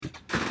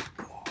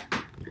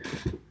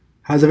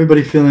How's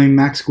everybody feeling?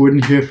 Max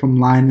Gordon here from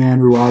Lineman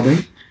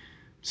Rewilding.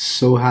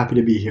 So happy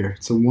to be here.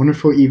 It's a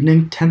wonderful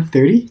evening,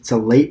 10:30. It's a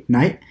late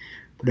night,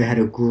 but I had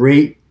a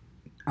great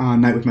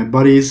night with my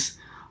buddies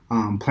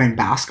playing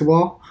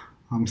basketball.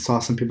 Saw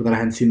some people that I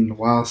hadn't seen in a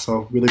while,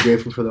 so really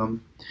grateful for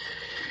them.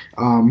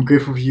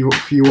 Grateful for you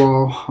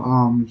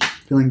all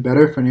feeling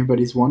better, if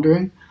anybody's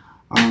wondering.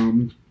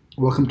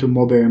 Welcome to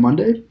Mulberry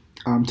Monday.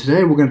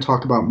 Today we're going to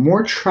talk about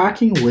more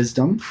tracking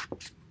wisdom,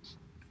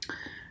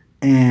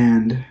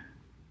 and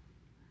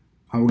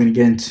we're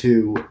going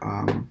to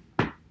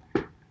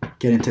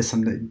get into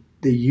some of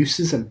the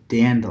uses of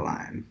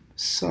dandelion.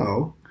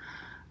 So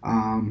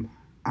I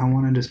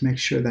want to just make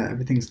sure that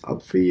everything's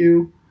up for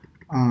you.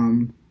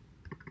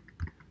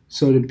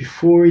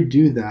 Before we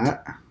do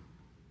that,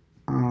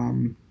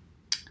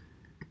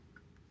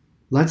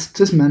 let's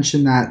just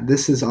mention that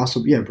this is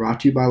also brought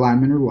to you by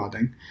Lineman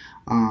Rewilding.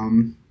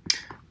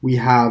 We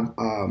have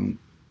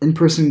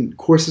in-person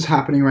courses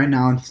happening right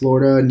now in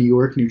Florida, New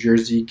York, New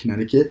Jersey,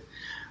 Connecticut.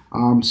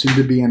 Soon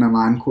to be an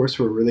online course.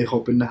 We're really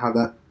hoping to have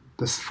that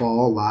this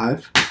fall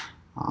live.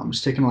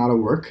 It's taking a lot of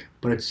work,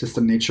 but it's just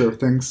the nature of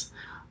things.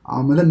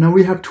 And then now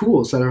we have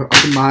tools that are up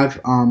and live.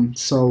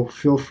 So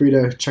feel free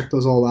to check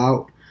those all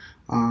out.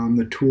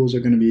 The tools are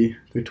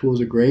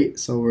great.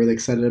 So we're really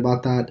excited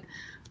about that.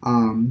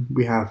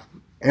 We have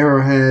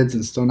arrowheads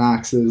and stone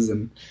axes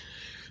and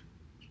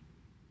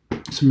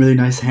some really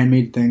nice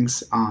handmade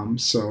things.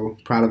 So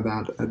proud of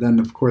that. And then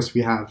of course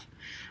we have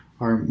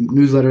our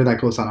newsletter that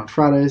goes out on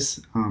Fridays.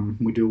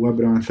 We do a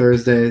webinar on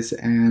Thursdays,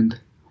 and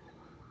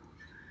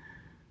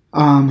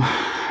and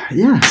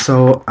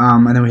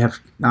then we have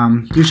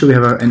usually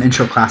we have an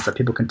intro class that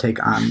people can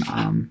take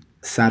on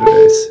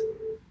Saturdays.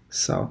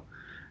 So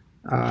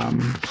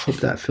hope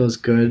that feels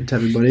good to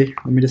everybody.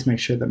 Let me just make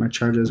sure that my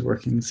charger is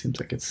working. It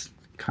seems like it's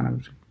kind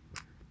of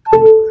I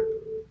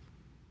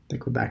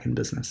think we're back in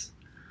business.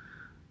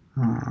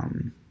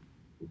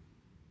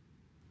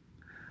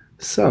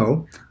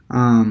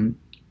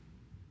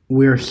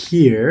 We're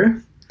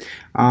here.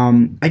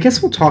 I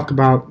guess we'll talk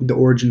about the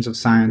origins of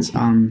science.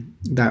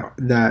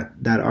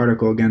 That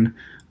article again.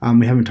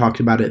 We haven't talked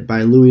about it,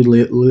 by Louis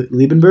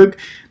Liebenberg,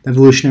 The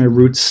Evolutionary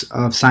Roots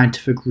of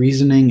Scientific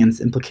Reasoning and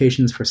Its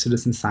Implications for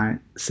Citizen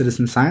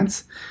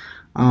Science.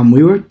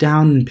 We were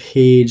down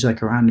page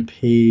around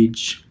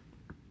page.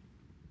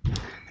 I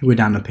think we're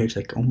down to page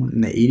almost in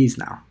the 80s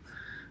now.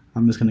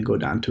 I'm just gonna go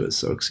down to it,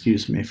 so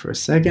excuse me for a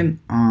second.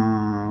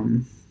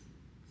 I'm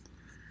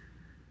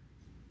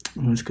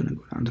just gonna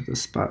go down to the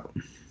spot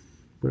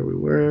where we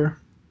were.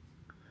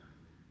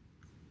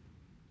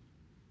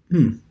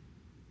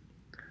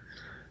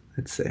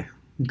 Let's see.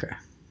 Okay.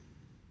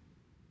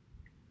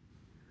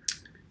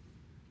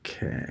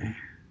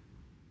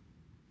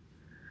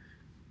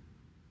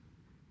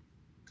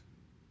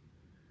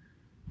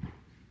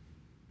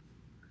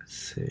 Let's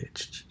see.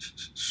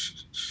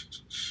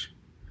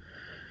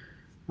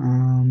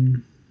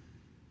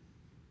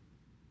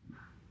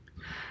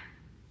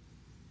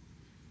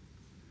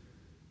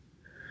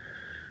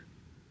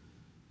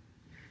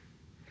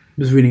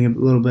 Just reading a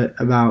little bit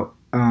about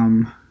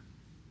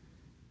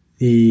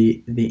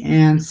the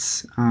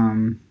ants,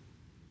 and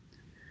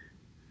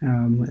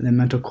the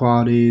mental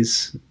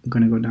qualities. I'm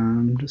going to go down.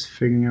 I'm just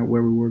figuring out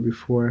where we were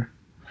before.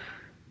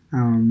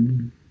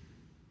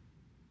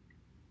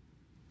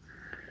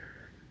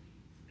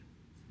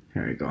 Here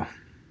we go.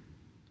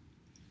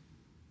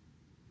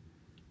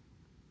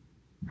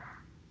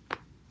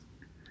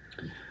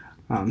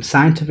 The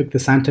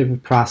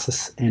scientific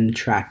process in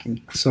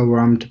tracking. So we're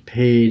on to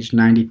page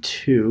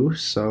 92.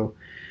 So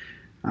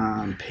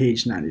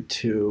page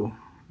 92.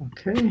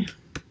 Okay.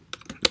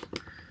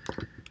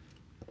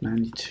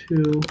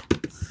 92.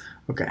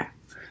 Okay.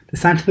 The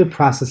scientific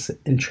process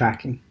in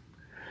tracking.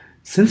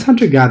 Since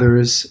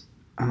hunter-gatherers,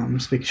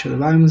 just making sure the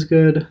volume is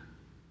good.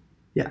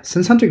 Yeah.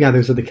 Since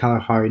hunter-gatherers of the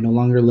Kalahari no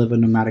longer live a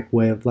nomadic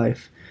way of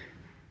life,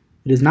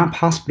 it is not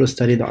possible to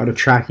study the art of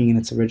tracking in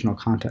its original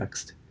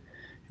context.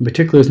 In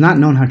particular, it is not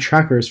known how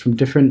trackers from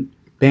different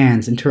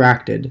bands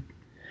interacted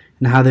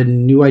and how the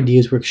new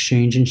ideas were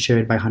exchanged and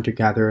shared by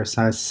hunter-gatherer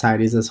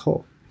societies as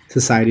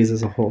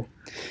a whole.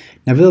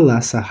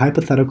 Nevertheless, a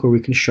hypothetical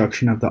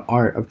reconstruction of the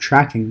art of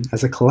tracking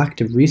as a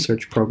collective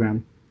research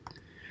program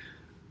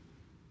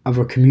of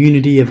a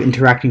community of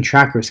interacting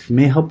trackers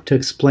may help to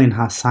explain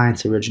how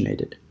science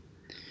originated.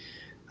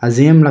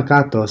 Azim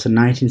Lakatos in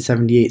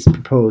 1978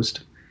 proposed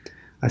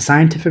a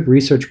scientific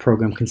research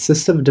program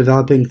consists of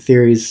developing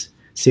series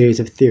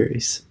of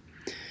theories.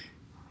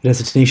 It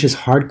has a tenacious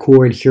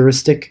hardcore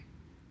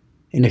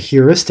and a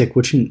heuristic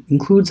which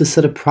includes a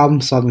set of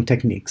problem-solving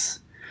techniques,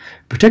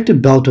 a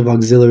protective belt of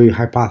auxiliary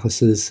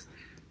hypotheses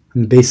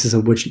on the basis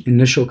of which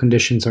initial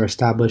conditions are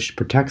established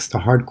protects the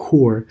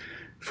hardcore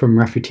from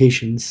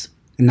refutations,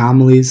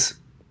 anomalies,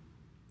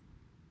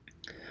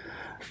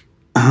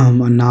 blah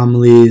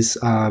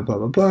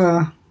blah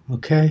blah.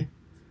 Okay,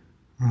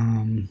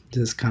 this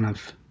is kind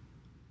of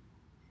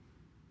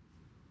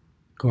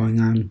going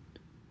on.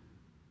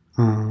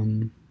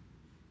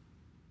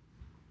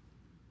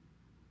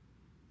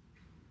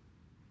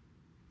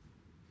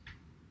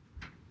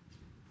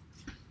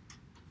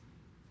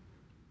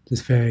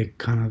 Just very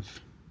kind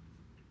of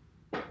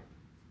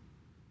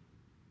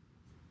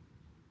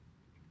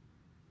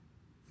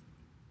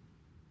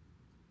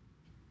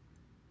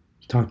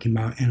talking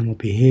about animal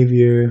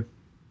behavior.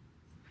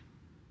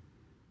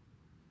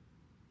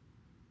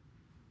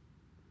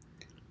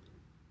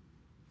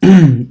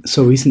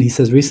 So he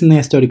says, recently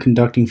I started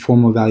conducting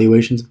formal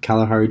evaluations of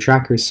Kalahari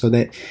trackers so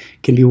that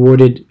can be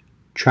awarded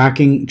tracker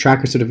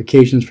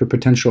certifications for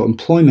potential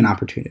employment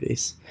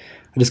opportunities.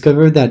 I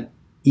discovered that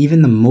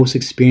even the most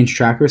experienced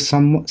trackers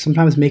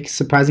sometimes make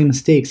surprising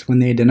mistakes when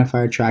they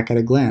identify a track at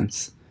a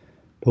glance.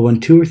 But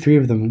when 2 or 3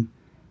 of them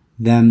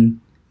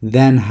then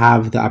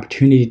have the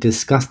opportunity to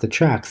discuss the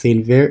tracks, they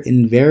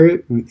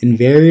invariably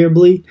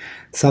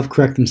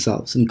self-correct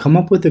themselves and come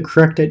up with the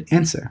correct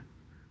answer.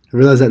 I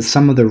realize that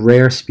some of the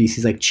rare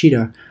species like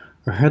cheetah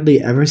are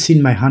hardly ever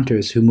seen by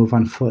hunters who move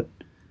on foot,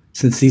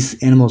 since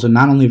these animals are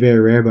not only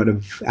very rare but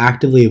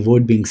actively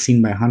avoid being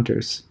seen by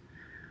hunters.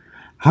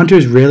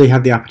 Hunters rarely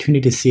have the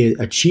opportunity to see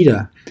a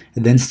cheetah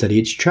and then study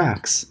its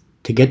tracks.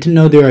 To get to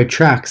know there are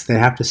tracks, they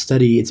have to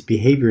study its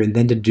behavior and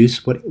then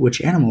deduce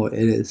which animal it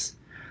is.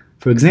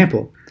 For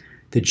example,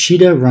 the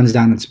cheetah runs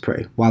down its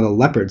prey, while the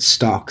leopard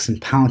stalks and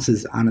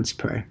pounces on its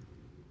prey.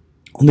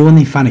 Only when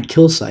they find a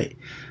kill site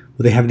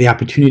will they have the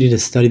opportunity to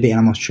study the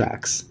animal's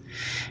tracks.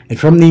 And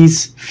from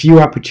these few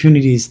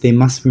opportunities, they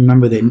must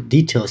remember the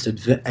details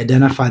to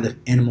identify the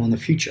animal in the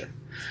future.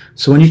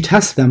 So when you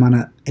test them on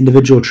an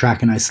individual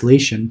track in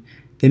isolation,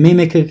 they may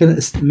make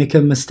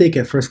a mistake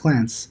at first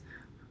glance,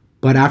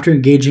 but after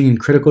engaging in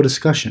critical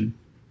discussion,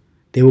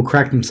 they will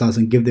correct themselves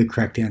and give the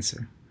correct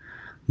answer.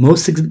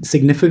 Most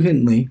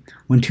significantly,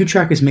 when 2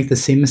 trackers make the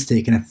same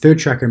mistake and a 3rd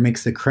tracker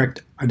makes the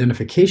correct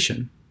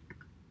identification,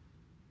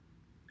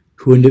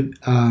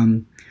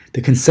 the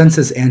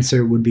consensus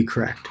answer would be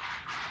correct,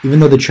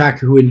 even though the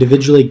tracker who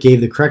individually gave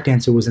the correct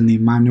answer was in the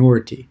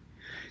minority.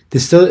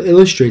 This still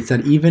illustrates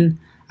that even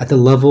at the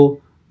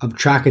level of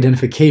track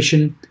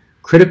identification,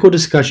 critical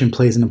discussion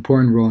plays an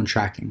important role in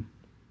tracking.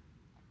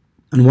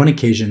 On one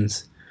occasion,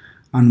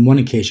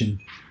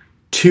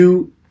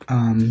 2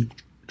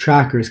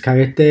 trackers,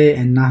 Kayete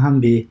and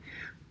Nahambi,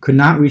 could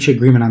not reach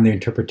agreement on their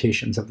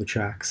interpretations of the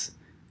tracks.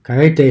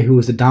 Kayete, who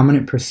was the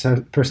dominant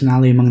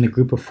personality among the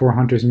group of 4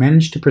 hunters,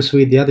 managed to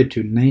persuade the other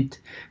 2, Nate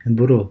and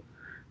Buro,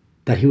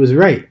 that he was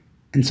right,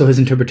 and so his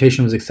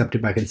interpretation was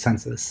accepted by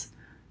consensus.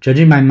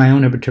 Judging by my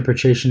own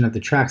interpretation of the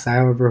tracks, I,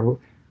 however,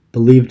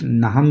 believed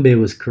Nahambe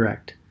was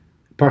correct.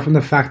 Apart from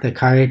the fact that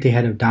Kayete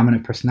had a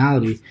dominant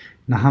personality,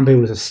 Nahambe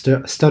was a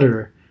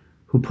stutterer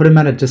who put him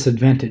at a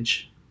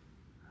disadvantage.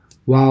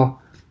 While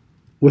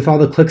with all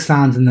the click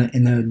sounds in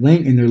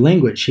their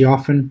language, he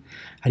often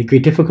had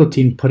great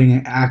difficulty in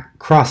putting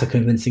across a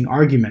convincing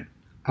argument.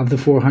 Of the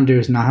 4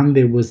 hunters,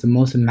 Nahambe was the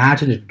most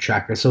imaginative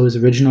tracker, so his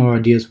original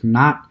ideas were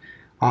not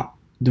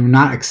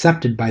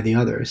accepted by the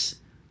others.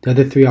 The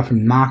other 3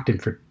 often mocked him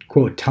for,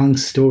 quote, telling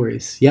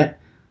stories. Yet,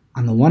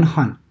 on the one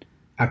hunt,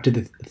 after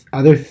the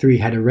other 3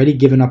 had already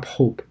given up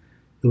hope,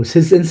 it was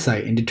his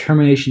insight and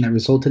determination that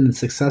resulted in the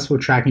successful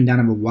tracking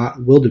down of a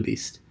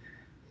wildebeest.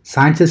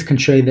 Scientists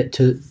contrary that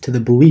to the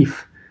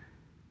belief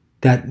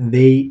that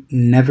they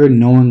never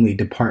knowingly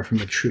depart from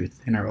the truth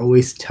and are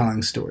always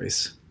telling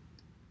stories.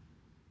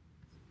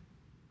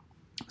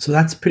 So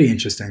that's pretty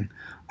interesting.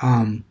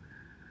 So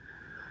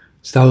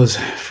that was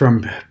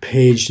from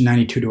page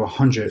 92 to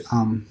 100.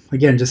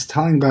 Again, just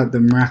telling about the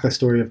miraculous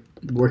story of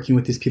working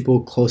with these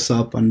people close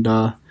up and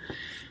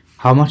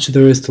how much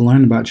there is to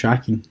learn about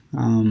tracking.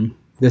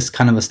 This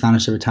kind of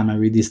astonished every time I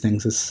read these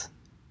things. It's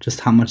just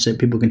how much that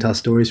people can tell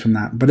stories from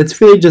that. But it's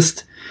really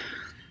just,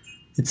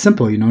 it's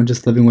simple,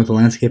 just living with the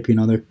landscape.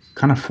 They're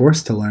kind of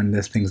forced to learn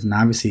these things, and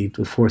obviously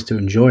they're forced to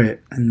enjoy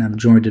it, and I've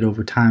enjoyed it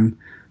over time.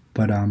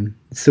 But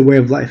it's the way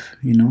of life,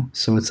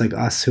 So it's like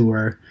us who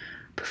are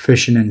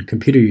proficient in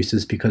computer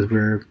uses because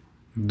we're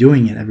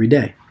doing it every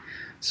day.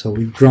 So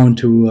we've grown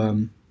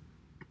to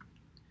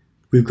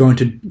be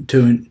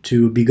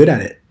good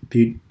at it,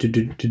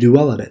 to do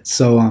well at it.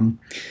 So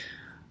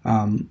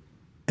in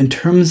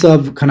terms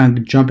of kind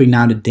of jumping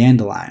now to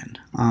dandelion,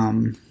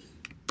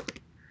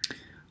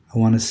 I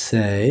want to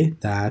say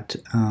that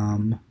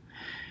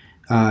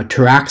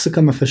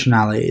Taraxacum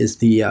officinale is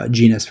the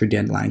genus for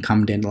dandelion,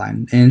 common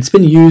dandelion, and it's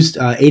been used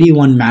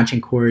 81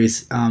 matching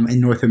quarries in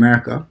North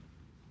America.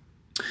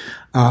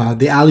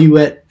 The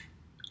Alouette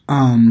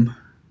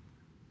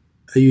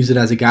use it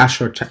as a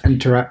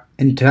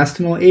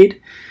gastrointestinal aid,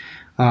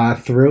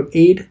 throat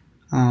aid.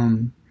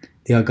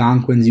 The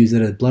Algonquins use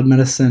it as blood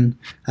medicine,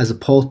 as a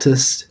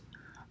poultice.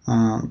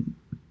 The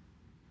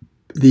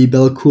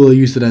Bellicula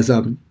used it as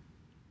a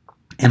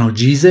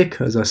analgesic,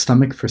 as a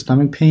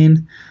stomach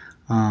pain.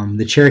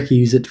 The Cherokee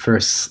use it for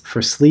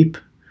sleep,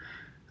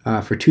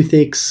 for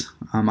toothaches,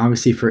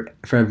 obviously for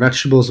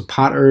vegetables,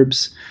 pot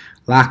herbs,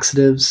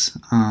 laxatives,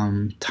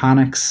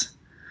 tonics.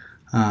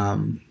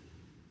 Again,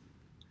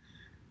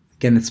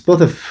 it's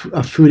both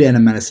a food and a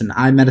medicine.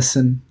 Eye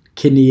medicine,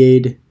 kidney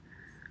aid,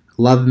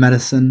 love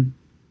medicine,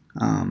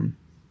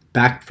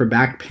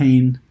 back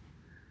pain.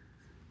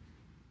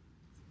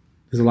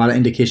 There's a lot of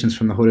indications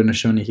from the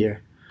Haudenosaunee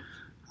here.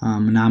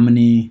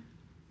 Menominee,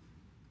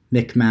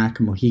 Micmac,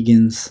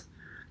 Mohegans.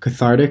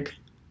 Cathartic,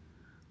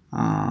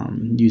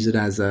 use it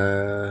as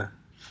a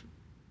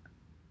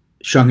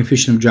strong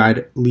infusion of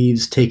dried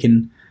leaves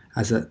taken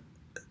as a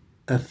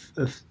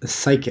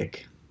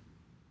psychic.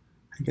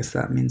 I guess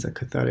that means a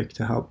cathartic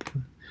to help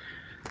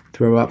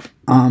throw up.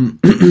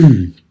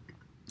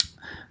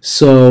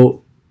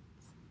 So,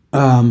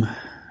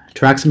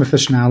 Taraxacum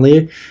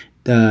officinale,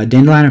 the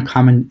dandelion or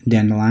common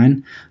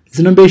dandelion, is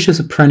an herbaceous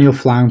perennial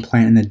flowering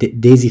plant in the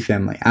daisy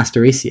family,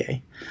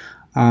 Asteraceae.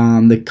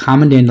 The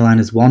common dandelion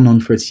is well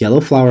known for its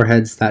yellow flower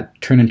heads that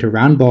turn into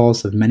round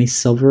balls of many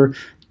silver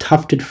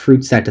tufted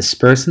fruits that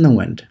disperse in the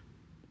wind.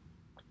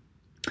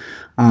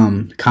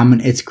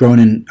 It's grown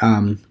in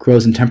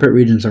grows in temperate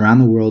regions around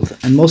the world,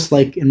 and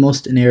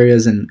in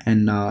areas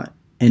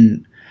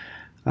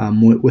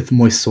with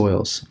moist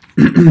soils.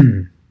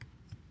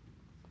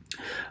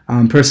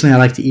 Personally, I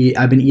like to eat.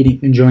 I've been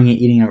enjoying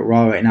eating it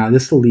raw right now.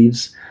 The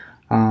leaves.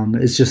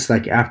 It's just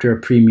like after a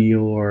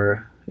pre-meal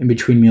or in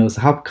between meals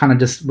to help kind of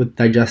just with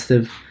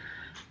digestive,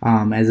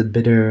 as a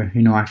bitter.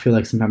 I feel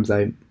like sometimes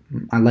I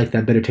like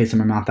that bitter taste in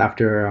my mouth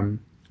after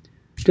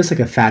just like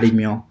a fatty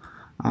meal.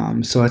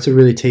 So it's a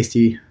really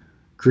tasty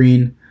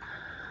green.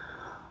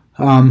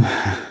 In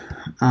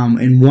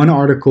one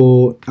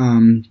article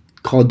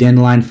called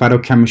Dandelion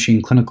Phytochemistry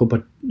and Clinical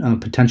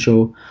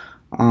Potential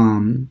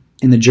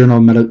in the Journal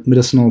of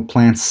Medicinal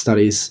Plants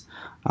Studies,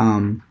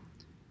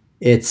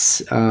 it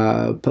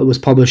was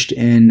published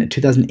in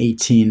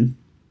 2018.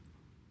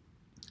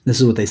 This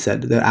is what they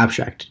said, the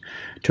abstract.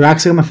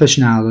 Taraxacum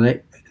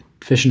officinale,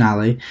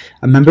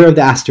 a member of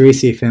the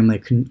Asteraceae family,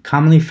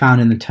 commonly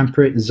found in the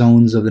temperate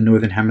zones of the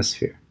northern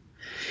hemisphere,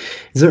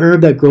 is an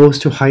herb that grows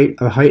to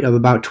a height of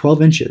about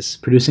 12 inches,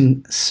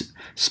 producing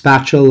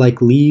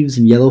spatula-like leaves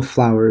and yellow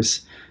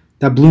flowers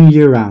that bloom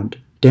year-round.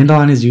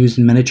 Dandelion is used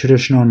in many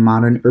traditional and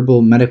modern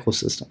herbal medical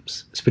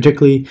systems. It's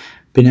particularly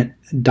been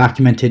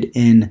documented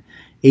in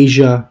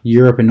Asia,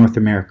 Europe, and North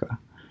America.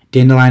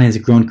 Dandelion is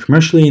grown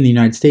commercially in the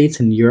United States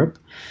and Europe.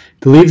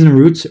 The leaves and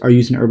roots are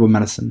used in herbal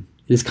medicine.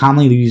 It is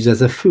commonly used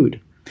as a food.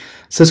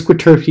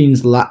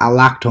 Sesquiterpenes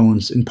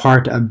lactones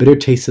impart a bitter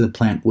taste to the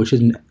plant, which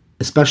is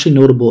especially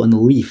notable in the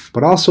leaf,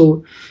 but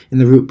also in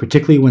the root,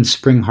 particularly when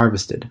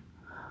harvested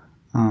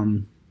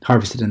in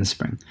the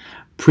spring.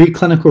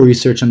 Preclinical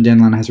research on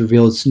dandelion has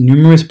revealed its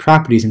numerous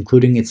properties,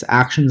 including its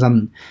actions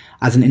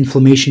as an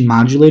inflammation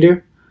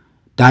modulator,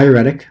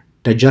 diuretic,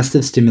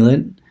 digestive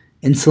stimulant,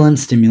 insulin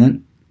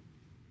stimulant,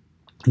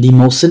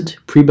 demulcent,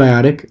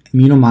 prebiotic,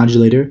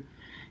 immunomodulator,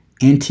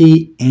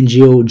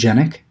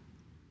 anti-angiogenic,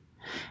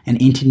 and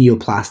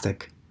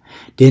anti-neoplastic.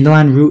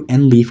 Dandelion root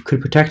and leaf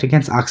could protect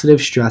against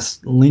oxidative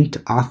stress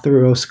linked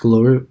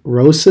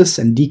atherosclerosis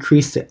and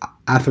decrease the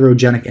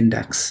atherogenic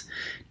index.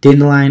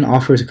 Dandelion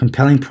offers a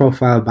compelling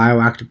profile of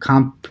bioactive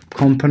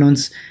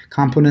components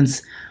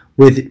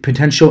with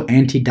potential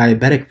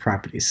anti-diabetic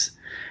properties.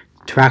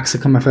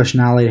 Taraxacum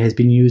officinale has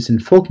been used in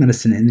folk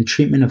medicine in the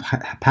treatment of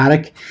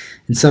hepatic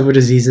and several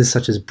diseases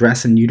such as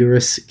breast and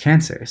uterus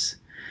cancers.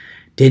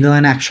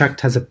 Dandelion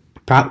extract has a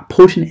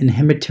potent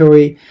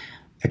inhibitory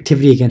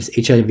activity against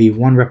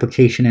HIV-1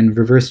 replication and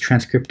reverse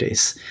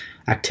transcriptase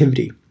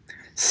activity.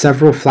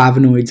 Several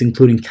flavonoids,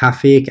 including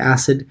caffeic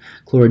acid,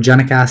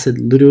 chlorogenic acid,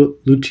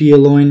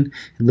 luteolin,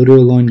 and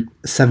luteolin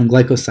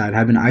 7-glycoside,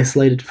 have been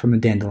isolated from the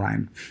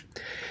dandelion.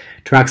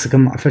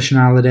 Taraxacum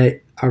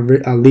officinale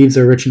leaves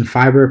are rich in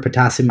fiber,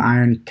 potassium,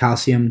 iron,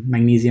 calcium,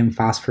 magnesium,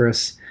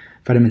 phosphorus,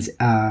 vitamins,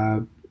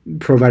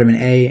 provitamin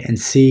A and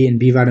C, and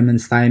B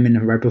vitamins, thiamine,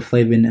 and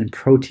riboflavin, and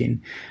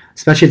protein.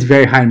 Especially, it's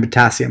very high in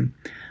potassium.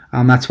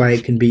 That's why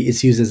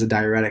it's used as a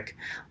diuretic.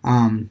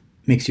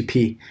 Makes you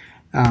pee.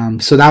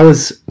 So that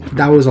was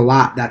a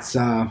lot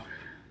that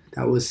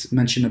was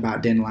mentioned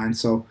about dandelion.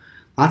 So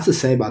lots to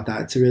say about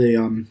that. It's a really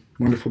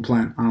wonderful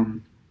plant.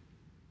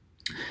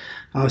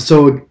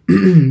 So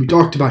we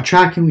talked about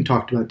tracking. We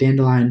talked about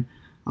dandelion.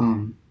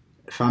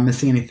 If I'm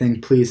missing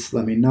anything, please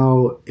let me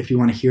know. If you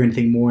want to hear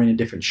anything more in a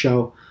different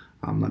show,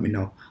 let me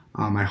know.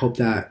 I hope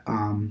that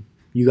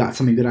you got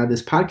something good out of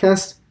this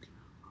podcast,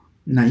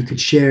 and that you could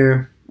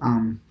share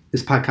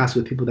this podcast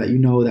with people that you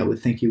know that would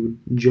think you would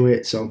enjoy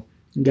it. So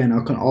again,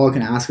 all I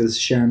can ask is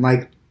share and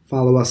like,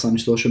 follow us on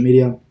social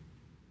media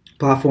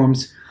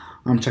platforms,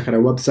 check out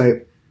our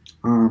website.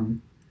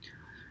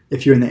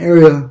 If you're in the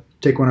area,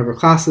 take one of our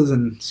classes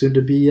and soon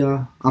to be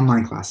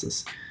online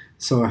classes.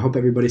 So I hope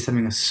everybody's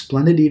having a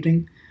splendid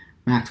evening.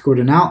 Max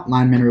Gordon out,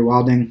 lineman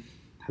rewilding.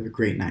 Have a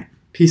great night.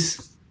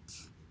 Peace.